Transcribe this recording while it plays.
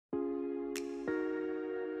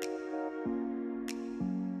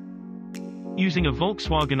Using a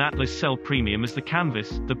Volkswagen Atlas Sel Premium as the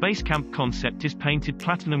canvas, the Basecamp Concept is painted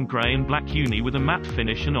platinum grey and black uni with a matte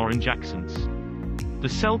finish and orange accents. The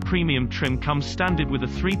Sel Premium trim comes standard with a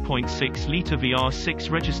 3.6-litre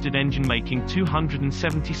VR6 registered engine making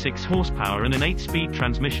 276 horsepower and an 8-speed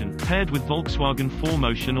transmission, paired with Volkswagen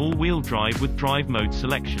 4Motion all-wheel drive with drive mode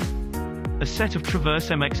selection. A set of Traverse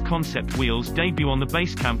MX concept wheels debut on the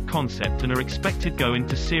Basecamp Concept and are expected to go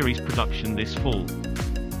into series production this fall.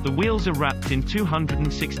 The wheels are wrapped in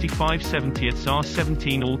 265/70ths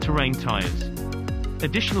R17 all-terrain tires.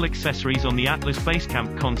 Additional accessories on the Atlas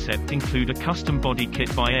Basecamp Concept include a custom body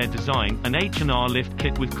kit by Air Design, an H&R lift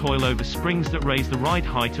kit with coil-over springs that raise the ride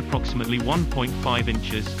height approximately 1.5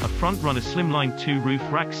 inches, a Front Runner Slimline II roof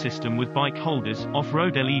rack system with bike holders,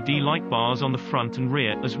 off-road LED light bars on the front and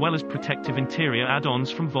rear, as well as protective interior add-ons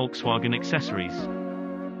from Volkswagen Accessories.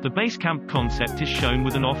 The Basecamp Concept is shown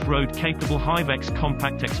with an off-road capable Hivex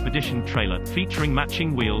compact expedition trailer, featuring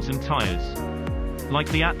matching wheels and tires. Like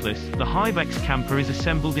the Atlas, the Hivex camper is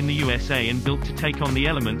assembled in the USA and built to take on the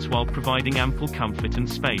elements while providing ample comfort and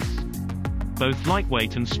space. Both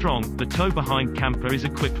lightweight and strong, the tow-behind camper is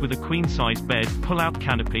equipped with a queen-size bed, pull-out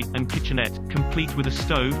canopy, and kitchenette, complete with a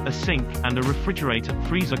stove, a sink, and a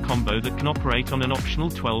refrigerator-freezer combo that can operate on an optional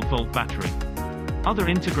 12-volt battery. Other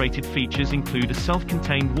integrated features include a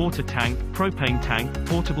self-contained water tank, propane tank,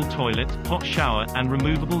 portable toilet, hot shower, and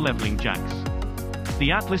removable leveling jacks.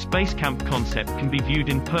 The Atlas Basecamp Concept can be viewed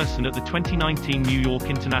in person at the 2019 New York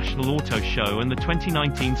International Auto Show and the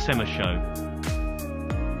 2019 SEMA Show.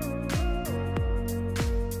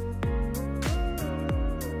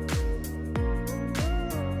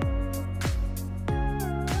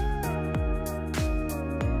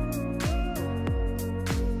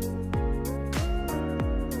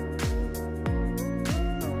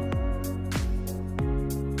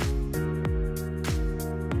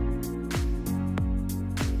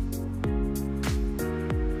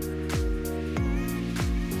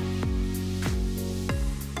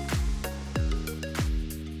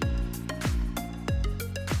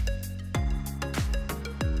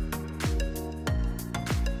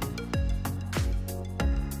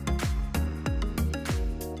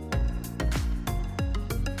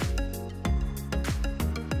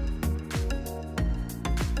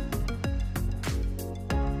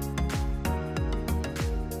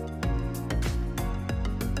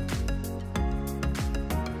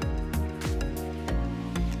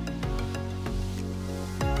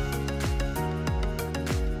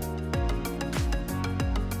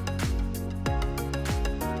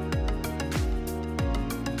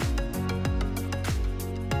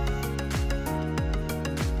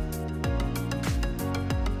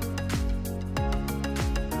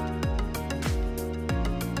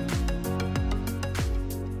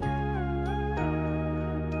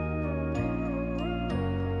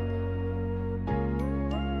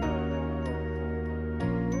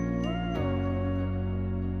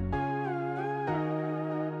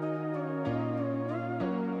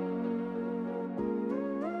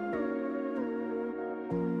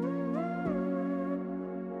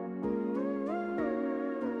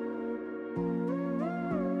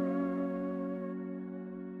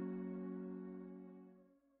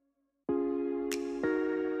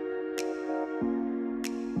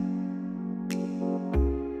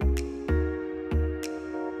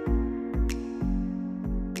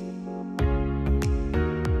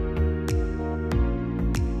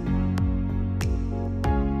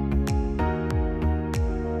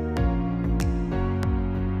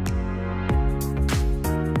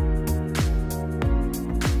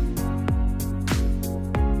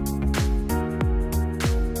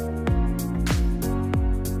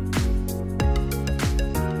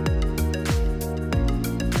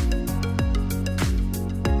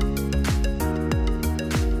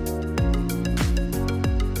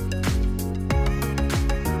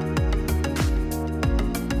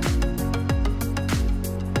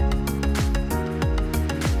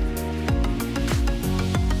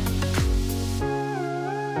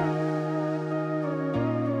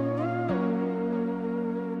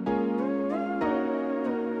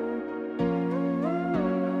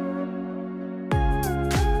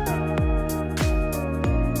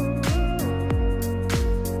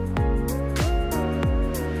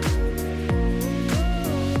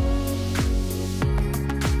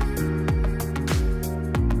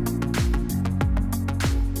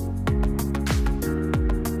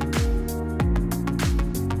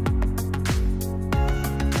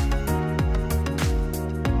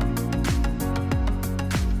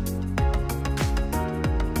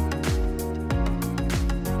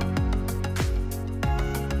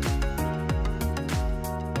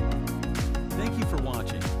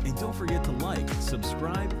 watching, and don't forget to like,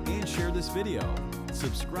 subscribe, and share this video.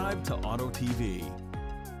 Subscribe to Auto TV.